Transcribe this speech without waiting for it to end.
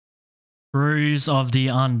Cruise of the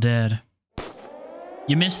Undead.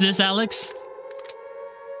 You missed this, Alex?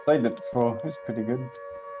 Played it before. It was pretty good.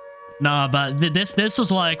 Nah, but this was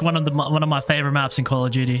like one of my favorite maps in Call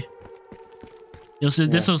of Duty.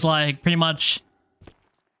 This was like pretty much.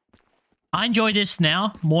 I enjoy this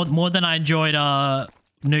now more than I enjoyed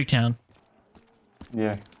Nuketown.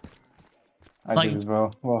 Yeah, I did as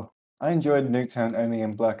well. Well, I enjoyed Nuketown only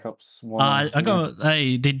in Black Ops 1.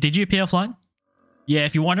 Hey, did you appear offline? Yeah,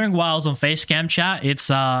 if you're wondering why I was on Facecam chat, it's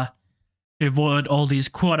to avoid all these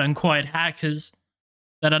quote-unquote hackers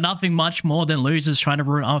that are nothing much more than losers trying to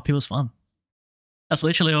ruin other people's fun. That's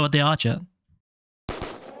literally what they are, chat.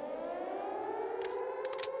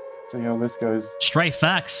 See how this goes. Straight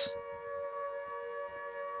facts.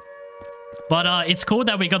 But it's cool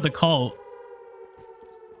that we got the call.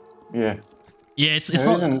 Yeah. Yeah, it's there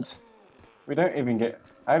not... isn't. We don't even get...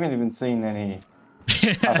 I haven't even seen any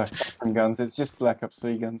other custom guns. It's just Black Ops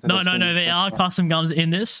 3 guns. No, there are custom guns in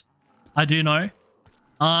this. I do know.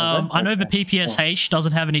 I know the PPSH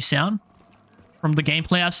doesn't have any sound from the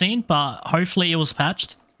gameplay I've seen, but hopefully it was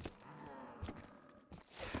patched.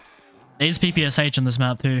 There's PPSH on this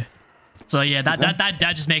map too. So yeah,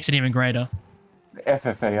 that just makes it even greater. The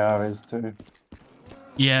FFAR is too.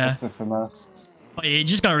 Yeah. That's the FAMAS. Oh, yeah, you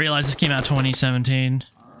just gotta realize this came out 2017.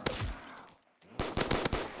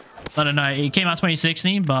 I don't know, it came out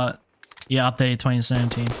 2016, but yeah, updated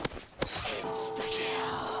 2017.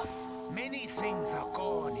 Many things are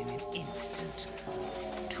gone in an instant.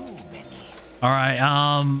 Too many. Alright,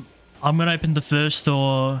 I'm gonna open the first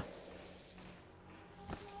door.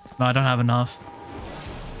 No, I don't have enough.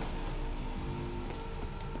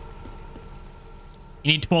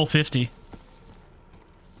 You need 1250.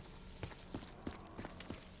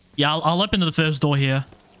 Yeah, I'll open the first door here.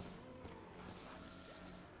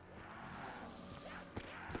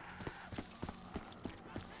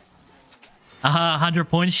 Aha, 100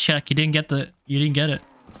 points check. You didn't get it.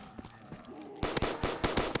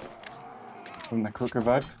 From the quick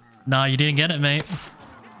revive? No, you didn't get it, mate.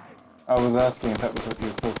 I was asking if that was what you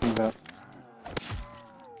were talking about.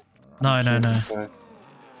 No. So.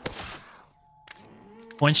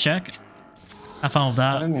 Points check. Have fun with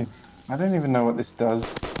that. I don't even know what this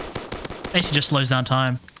does. Basically just slows down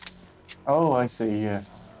time. Oh, I see, yeah.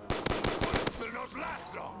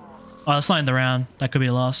 Oh, that's not in the round. That could be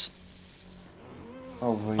a loss.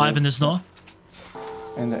 Probably. I open this door.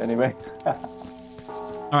 And anyway.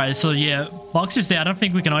 Alright, so yeah, box is there. I don't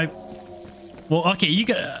think we can open. Well, okay, you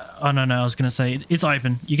can. Oh no, I was gonna say it's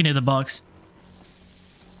open. You can hear the box.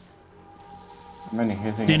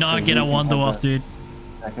 Do not get a one door off, dude.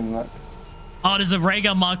 Oh, there's a ray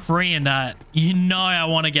gun Mark III in that. You know I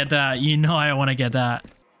want to get that.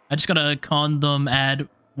 I just got a condom ad.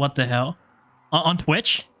 What the hell? On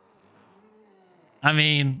Twitch? I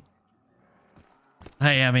mean...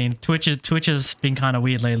 Hey, Twitch has been kind of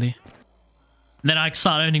weird lately. And then I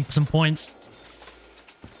start earning some points.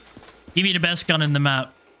 Give me the best gun in the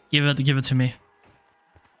map. Give it to me.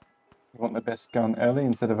 You want the best gun early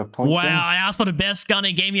instead of a point gun? Wow, I asked for the best gun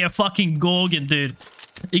and gave me a fucking Gorgon, dude.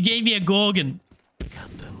 It gave me a Gorgon.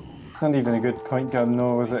 It's not even a good point gun,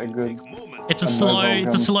 nor was it a good... It's a slow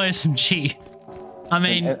SMG. I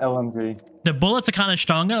mean... LMG. The bullets are kind of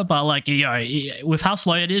stronger, but like, with how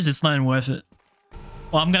slow it is, it's not even worth it.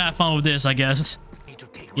 Well, I'm gonna have fun with this, I guess.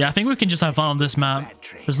 Yeah, I think we can just have fun on this map.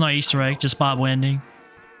 There's no Easter egg, just barbed ending.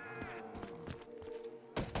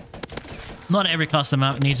 Not every custom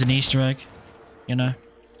map needs an Easter egg, you know.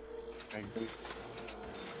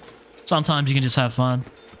 Sometimes you can just have fun.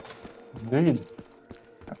 Indeed.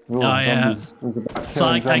 Oh yeah. So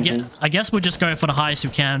I guess we'll just go for the highest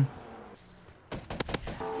we can.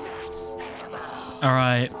 All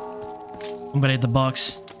right. I'm gonna hit the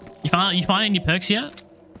box. You find any perks yet?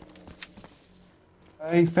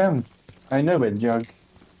 I know where Jug,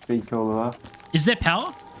 Beagle are. Is there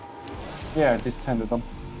power? Yeah, I just tended them.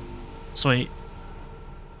 Sweet.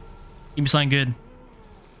 Give me something good.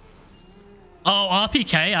 Oh,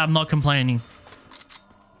 RPK, I'm not complaining.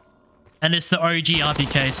 And it's the OG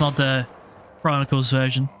RPK, it's not the Chronicles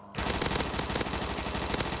version.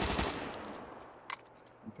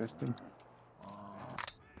 Interesting.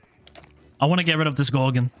 I want to get rid of this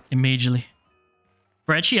Gorgon immediately.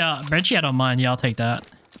 Breachy, I don't mind. Yeah, I'll take that.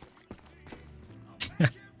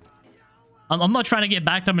 I'm not trying to get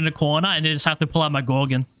backed up in the corner and then just have to pull out my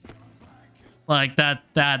Gorgon. Like that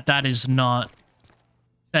is not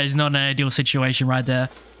an ideal situation right there.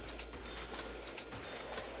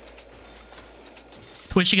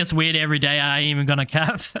 Twitch gets weird every day. I ain't even gonna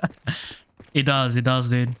cap. It does,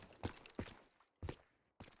 dude.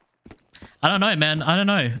 I don't know, man. I don't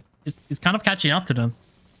know. It's kind of catching up to them.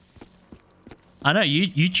 I know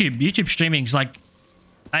YouTube streaming's like,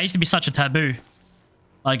 that used to be such a taboo.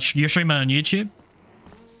 Like you're streaming on YouTube.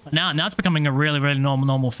 But now it's becoming a really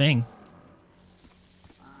normal thing.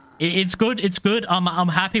 It's good. It's good. I'm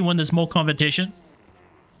happy when there's more competition.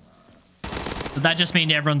 But that just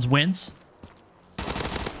means everyone's wins.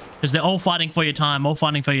 Because they're all fighting for your time, all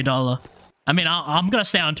fighting for your dollar. I mean, I'm gonna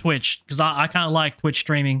stay on Twitch because I kind of like Twitch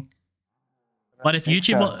streaming. But if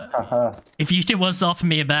YouTube was to offer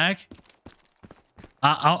me a bag,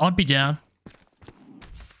 I'd be down.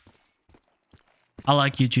 I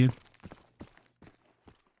like YouTube.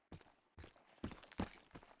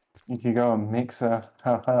 You could go on Mixer.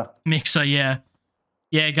 Haha. Mixer, yeah.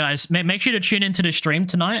 Yeah, guys, make sure to tune into the stream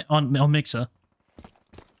tonight on Mixer.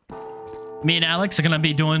 Me and Alex are gonna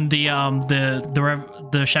be doing the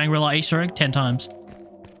Shangri-La Easter egg 10 times.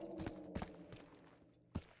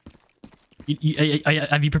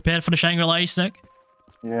 Have you prepared for the Shangri-La Easter egg?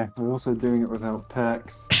 Yeah, we're also doing it without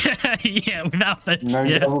packs. Yeah, without packs. No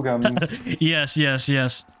yeah. bubble gums. Yes.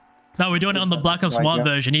 No, we're doing it on the Black Ops 1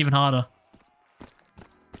 version, even harder.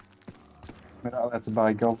 We're not allowed to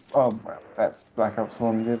buy gold. Oh, well, that's Black Ops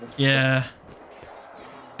 1, yeah.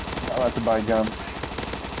 We're not allowed to buy gums.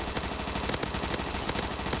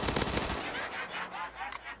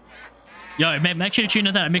 Yo, make sure to tune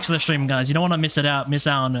into that Mixer stream, guys. You don't want to miss out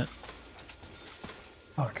on it.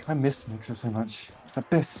 Fuck, I miss Mixer so much. It's the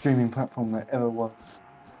best streaming platform there ever was.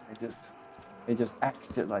 They just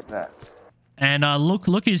axed it like that. And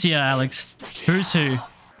look who's here, Alex. Who's who?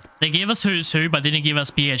 They gave us who's who, but they didn't give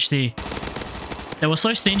us PhD. They were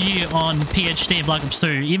so stingy on PhD in Black Ops 2,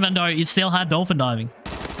 even though it still had dolphin diving.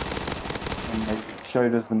 And they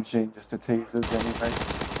showed us the machine just to tease us anyway.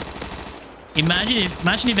 Imagine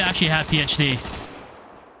if they actually had PhD.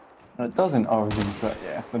 It does in Origins, but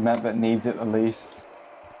yeah, the map that needs it the least.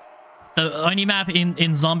 The only map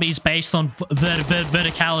in Zombies based on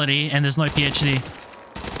verticality, and there's no PhD.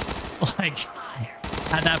 Like,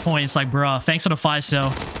 at that point, it's like, bruh, thanks for the fire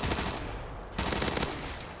sale.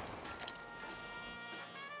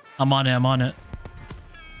 I'm on it.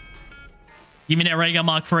 Give me that ray gun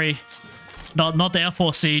Mark III. Not the Air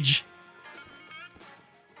Force Siege.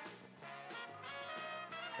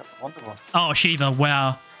 Wonderful. Oh, Shiva,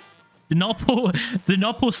 wow. Do not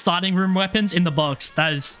pull starting room weapons in the box.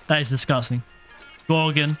 That is disgusting.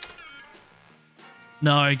 Gorgon.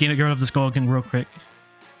 No, get rid of this Gorgon real quick.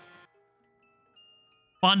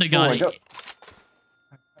 Thunder gun. Oh,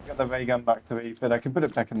 I got the ray gun back to me, but I can put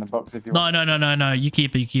it back in the box if you want. No. You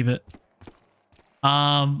keep it.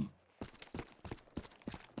 But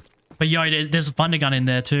yo, there's a thunder gun in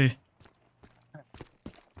there too.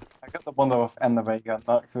 I got the one off and the ray gun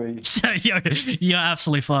Mark III. You're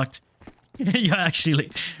absolutely fucked. You're actually,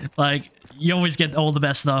 like, you always get all the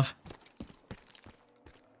best stuff.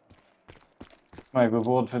 It's my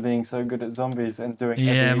reward for being so good at zombies and doing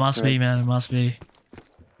Yeah, it must be, man. It must be.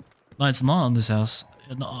 No, it's not on this house.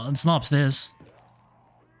 It's not upstairs.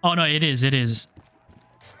 Oh no, it is.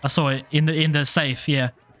 I saw it in the safe. Yeah.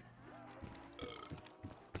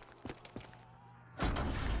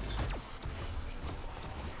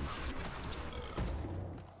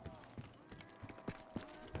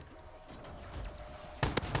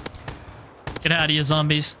 Get out of here,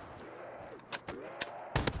 zombies.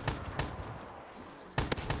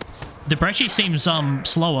 The Brecci seems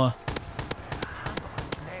slower.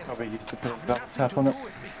 Probably used to put that tap on it.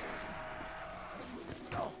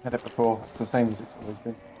 Had it before. It's the same as it's always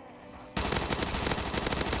been.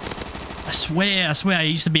 I swear I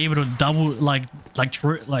used to be able to double like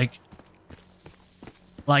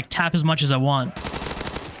tap as much as I want.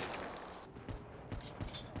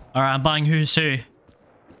 Alright, I'm buying who's who.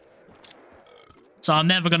 So I'm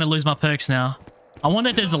never gonna lose my perks now. I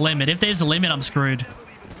wonder if there's a limit. If there's a limit, I'm screwed.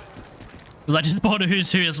 Because I just bought a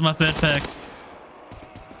who's who as my third perk.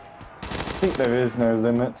 I think there is no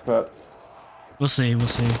limit, but we'll see. You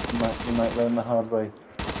might learn the hard way.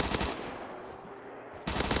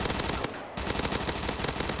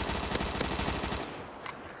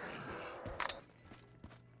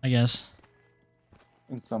 I guess.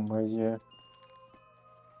 In some ways, yeah.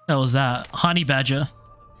 What was that? Honey badger.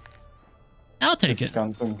 I'll take it.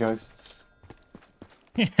 Guns and ghosts.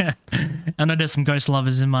 Yeah, I know there's some ghost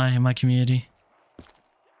lovers in my community.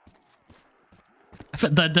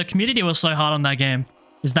 The community was so hard on that game,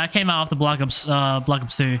 because that came out after Black Ops 2.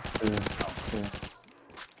 Yeah.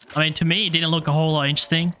 I mean, to me, it didn't look a whole lot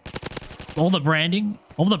interesting. All the branding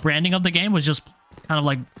of the game was just kind of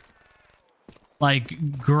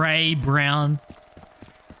like gray, brown,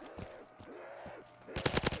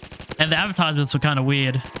 and the advertisements were kind of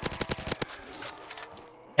weird.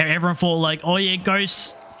 Everyone thought like, oh yeah,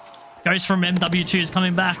 ghosts Ghost from MW2 is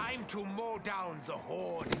coming back. Time to mow down the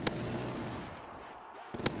horde.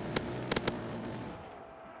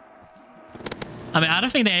 I mean, I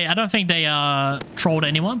don't think they trolled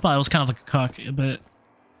anyone, but it was kind of like a cock. But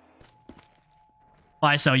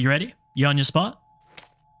YSL, you ready? You on your spot?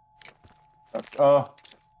 Oh,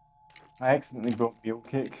 I accidentally brought mule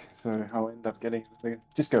kick, so I'll end up getting.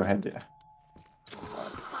 Just go ahead, yeah.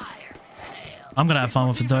 I'm gonna have fun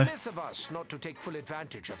with it though. Miss of us not to take full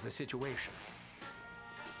advantage of the situation.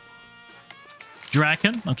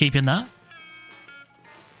 Draken, I'm keeping that.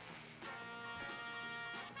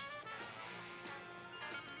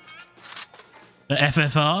 The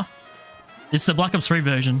FFR. It's the Black Ops 3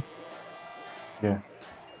 version. Yeah.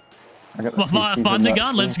 I got the Find the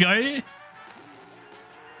gun, let's go.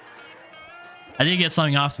 I did get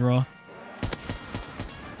something after all.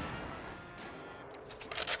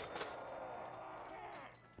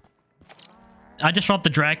 I just dropped the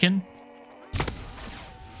Draken.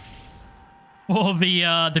 Or the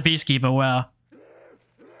Beastkeeper, wow.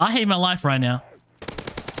 I hate my life right now.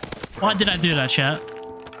 Why did I do that, chat?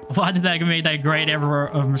 Why did I make that great ever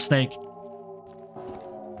of mistake?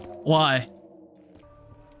 Why?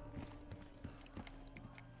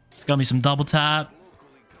 It's got me some double tap.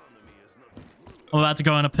 I'm about to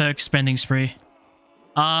go on a perk spending spree.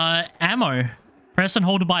 Ammo. Press and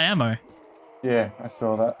hold to buy ammo. Yeah, I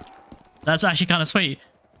saw that. That's actually kind of sweet.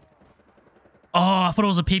 Oh, I thought it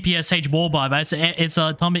was a PPSH wall buy, but it's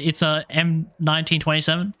a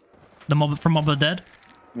M1927, the mob from Mob of the Dead.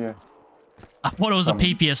 Yeah. I thought it was a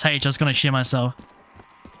PPSH. I was gonna shit myself.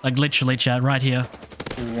 Like literally, chat, right here.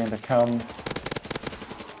 You were going to come.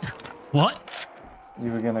 What?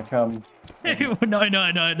 You were going to come. No.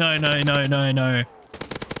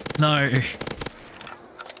 No.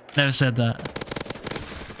 Never said that.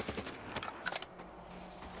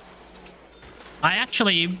 I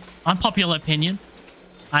actually, unpopular opinion,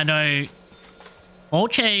 I know all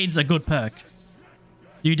Chade's a good perk.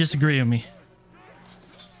 Do you disagree with me?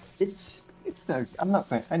 It's no. I'm not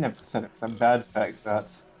saying. I never said it's a bad fact,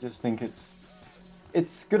 but just think it's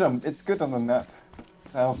good on the map.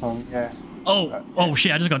 South on, yeah. Oh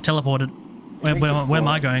shit! I just got teleported. Where am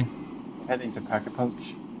I going? Heading to Pack a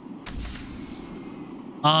Punch.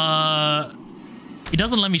 It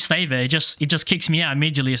doesn't let me stay there. It just kicks me out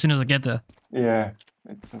immediately as soon as I get there. Yeah,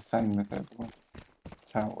 it's the same with everyone.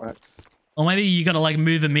 That's how it works. Or maybe you gotta like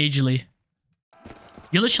move immediately.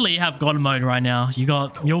 You literally have God mode right now. You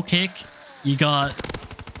got mule kick. You got...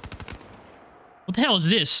 What the hell is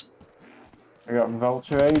this? I got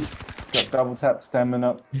Vulture Aid. Got double tap,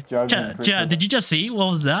 stamina, jug. Did you just see? What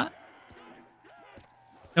was that?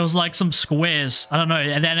 It was like some squares. I don't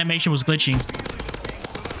know. The animation was glitching.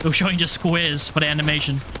 It was showing just squares for the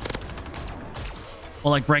animation. Or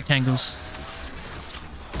like rectangles.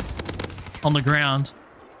 On the ground.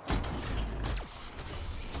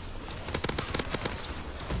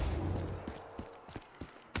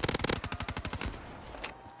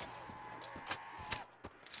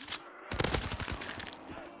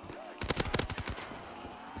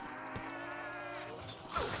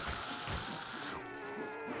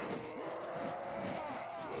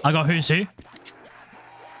 I got who's who.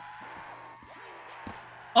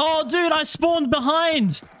 Oh, dude, I spawned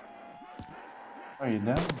behind. Oh, you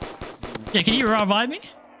know? Yeah, can you revive me?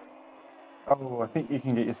 Oh, I think you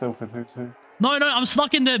can get yourself a through too. No, I'm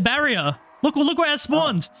stuck in the barrier. Look where I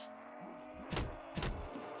spawned.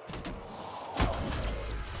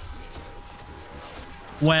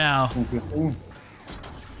 Wow. That's interesting.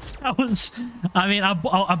 That was... I mean, I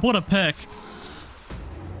bought a perk.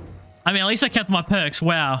 I mean, at least I kept my perks.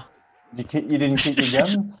 Wow. You didn't keep your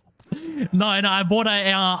guns? No, I bought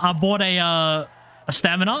a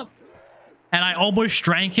stamina, and I almost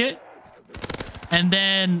drank it, and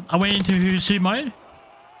then I went into who's who mode,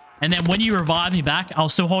 and then when you revived me back, I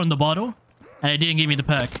was still holding the bottle, and it didn't give me the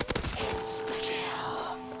perk.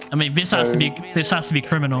 I mean, this has to be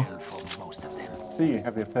criminal. So you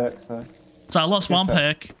have your perks though. So I lost one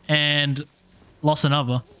perk and lost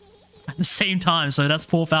another at the same time. So that's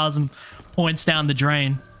 4,000 points down the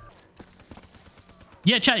drain.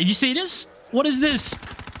 Yeah, chat, did you see this? What is this?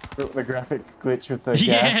 The graphic glitch with the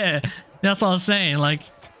yeah, gas. that's what I was saying. Like,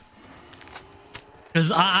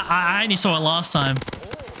 because I only saw it last time.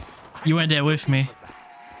 You weren't there with me.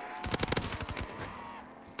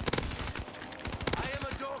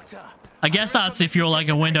 I guess that's if you're like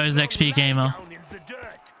a Windows XP gamer.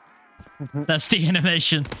 That's the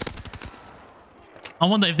animation. I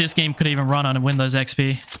wonder if this game could even run on a Windows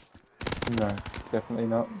XP. No, definitely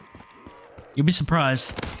not. You'd be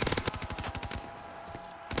surprised.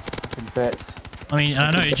 I bet. I mean,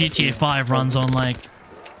 I know GTA 5 runs on like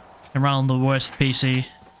Can run on the worst PC.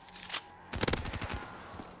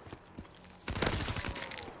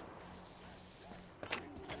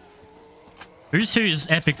 Who's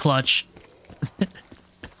epic clutch.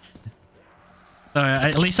 So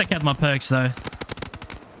at least I kept my perks though.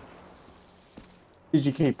 Did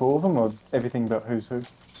you keep all of them or everything but who's who?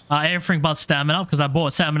 Everything but stamina, because I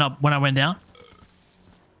bought stamina when I went down.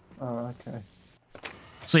 Oh, okay.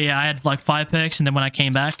 So yeah, I had like 5 perks, and then when I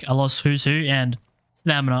came back, I lost who's who and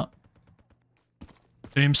stamina.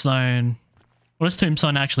 Tombstone. What does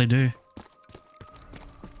Tombstone actually do?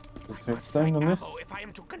 Is it Tombstone on this?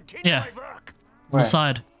 Yeah. On the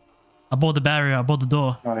side. I bought the barrier, I bought the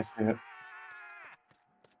door. Oh, I see it.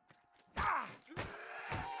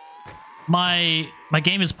 My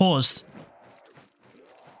game is paused.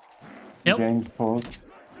 Yep. The game's paused.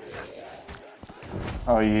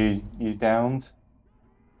 Oh, you downed?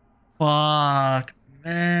 Fuck,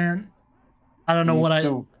 man. I don't know what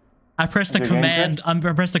I pressed the command. I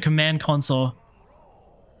pressed the command console.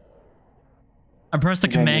 I pressed the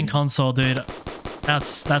command console, dude.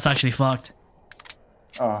 That's actually fucked.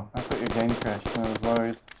 Oh, I thought your game crashed and I was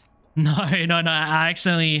worried. No. I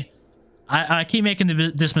accidentally. I keep making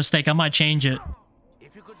this mistake. I might change it.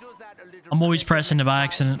 I'm always pressing it by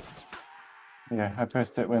accident. Yeah, I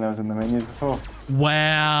pressed it when I was in the menus before.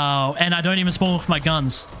 Wow, and I don't even spawn with my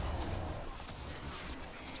guns.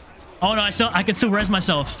 Oh no, I can still res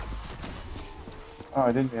myself. Oh,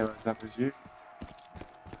 I didn't realize that was you.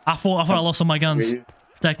 I thought I lost all my guns.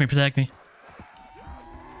 Protect me.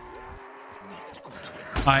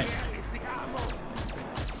 Alright.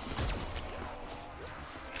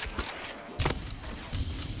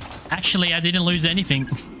 Actually, I didn't lose anything.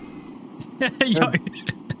 Yo.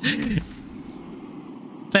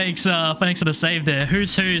 Thanks for the save there.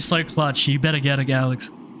 Who's who is so clutch? You better get it, Alex.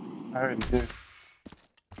 I already do.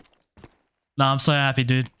 No, I'm so happy,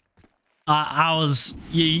 dude. I was...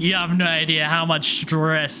 You have no idea how much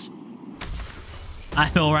stress I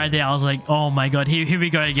felt right there. I was like, oh my god, here we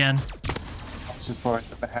go again. I was just worried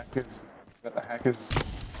that the hackers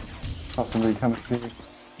possibly come through.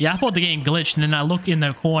 Yeah, I thought the game glitched, and then I look in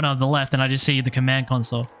the corner of the left, and I just see the command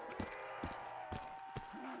console.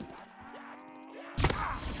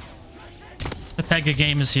 The Pega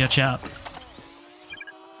game is here, chap.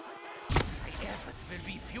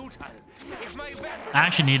 I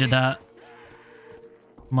actually needed that.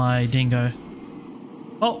 My dingo.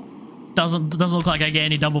 Oh, doesn't look like I get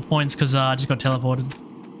any double points because I just got teleported.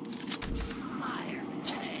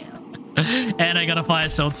 And I got a fire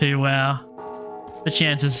cell too. Wow. The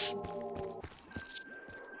chances.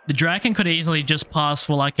 The dragon could easily just pass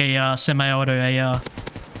for like a semi-auto AR.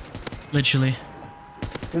 Literally.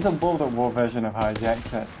 There's a World at War version of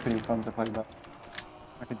Hijacked that's pretty fun to play that.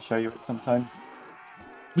 I could show you it sometime.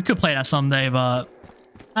 We could play that someday, but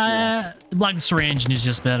like the Syringe engine is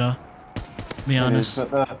just better. To be honest. It is,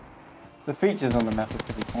 but the features on the map are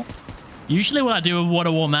pretty cool. Usually what I do with World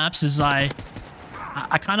at War maps is I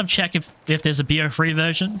kind of check if there's a BO3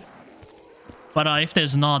 version. But if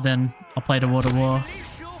there's not, then I'll play the World at War.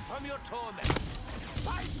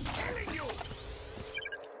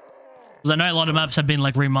 Because I know a lot of maps have been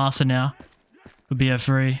like remastered now for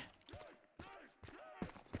BO3.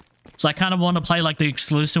 So I kind of want to play like the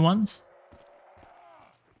exclusive ones.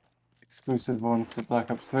 Exclusive ones to Black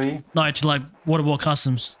Ops 3? No, to like World at War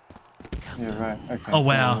Customs. Yeah, right. Okay. Oh,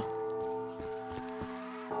 wow.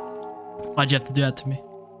 Why'd you have to do that to me?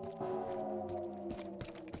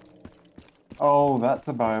 Oh, that's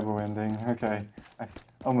a viable ending. Okay. I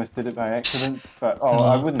almost did it by accident, but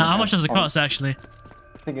I wouldn't. How much does it cost, actually?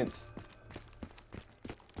 I think it's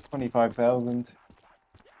 25,000.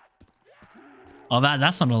 Oh,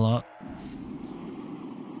 that's not a lot.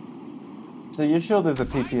 So you're sure there's a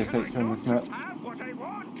PPSH on this map?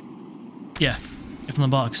 Yeah, from the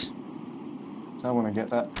box. So I want to get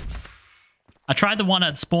that. I tried the one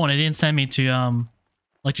at spawn. It didn't send me to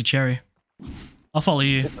Lecture Cherry. I'll follow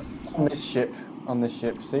you. It's on this ship. On this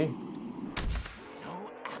ship. See?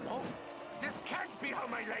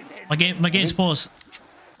 My game's paused.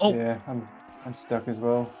 Oh. Yeah, I'm stuck as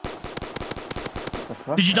well.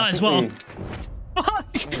 Did you die as well?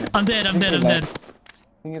 I'm dead. I'm dead.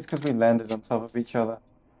 I think it's because we landed on top of each other.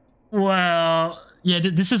 Wow. Yeah,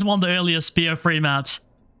 this is one of the earliest BO3 maps.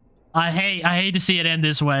 I hate to see it end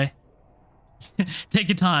this way. Take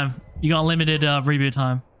your time. You got limited reboot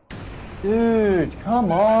time. Dude,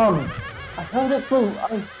 come on! I held it for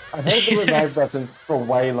I held the revive button for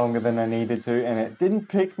way longer than I needed to, and it didn't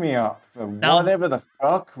pick me up for whatever the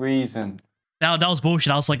fuck reason. That was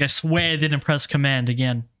bullshit. I was like, I swear I didn't press command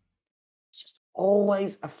again. It's just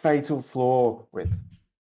always a fatal flaw with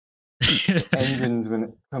engines when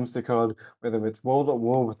it comes to COD, whether it's World at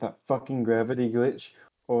War with that fucking gravity glitch,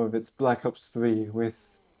 or if it's Black Ops 3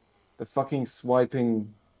 with the fucking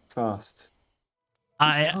swiping fast.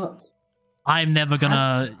 I'm never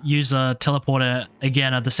gonna use a teleporter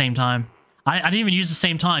again at the same time. I didn't even use the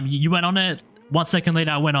same time. You went on it, 1 second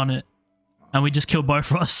later I went on it. And we just killed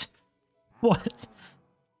both of us. What?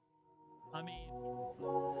 I mean...